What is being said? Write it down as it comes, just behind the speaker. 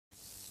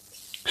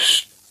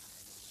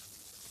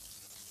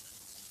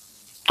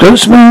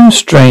Ghostman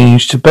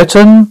strange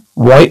Tibetan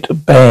white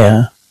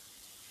bear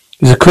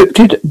is a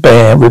cryptid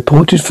bear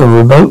reported from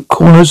remote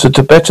corners of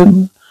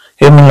Tibetan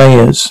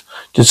Himalayas,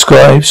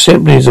 described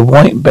simply as a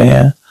white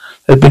bear,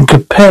 that had been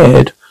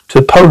compared to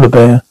a polar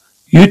bear.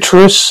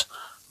 Uterus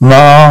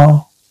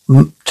martimus.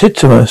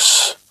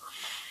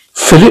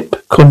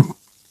 Philip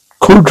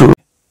Kudrow,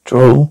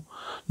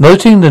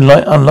 noting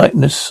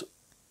the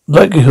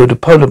likelihood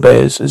of polar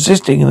bears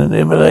existing in the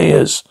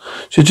Himalayas,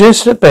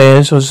 suggests that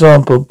bears, for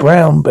example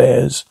brown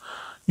bears,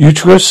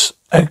 Uterus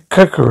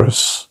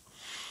acacarus,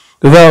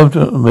 with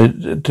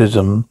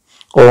albinism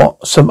or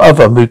some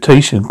other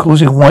mutation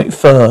causing white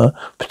fur,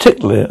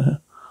 particularly.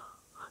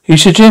 He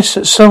suggests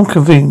that some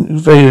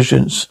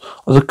versions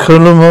of the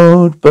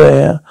Colombo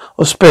bear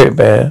or spirit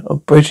bear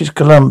of British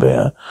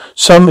Columbia,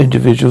 some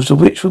individuals of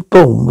which were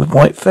born with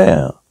white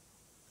fur.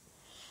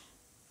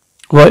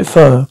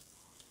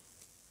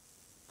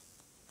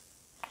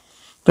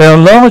 There are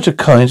larger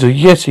kinds of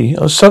yeti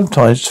are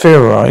sometimes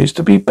theorized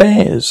to be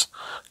bears.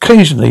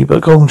 Occasionally,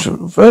 but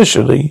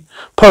controversially,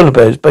 polar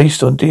bears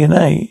based on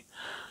DNA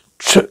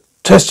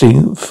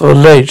testing for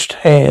alleged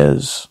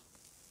hares.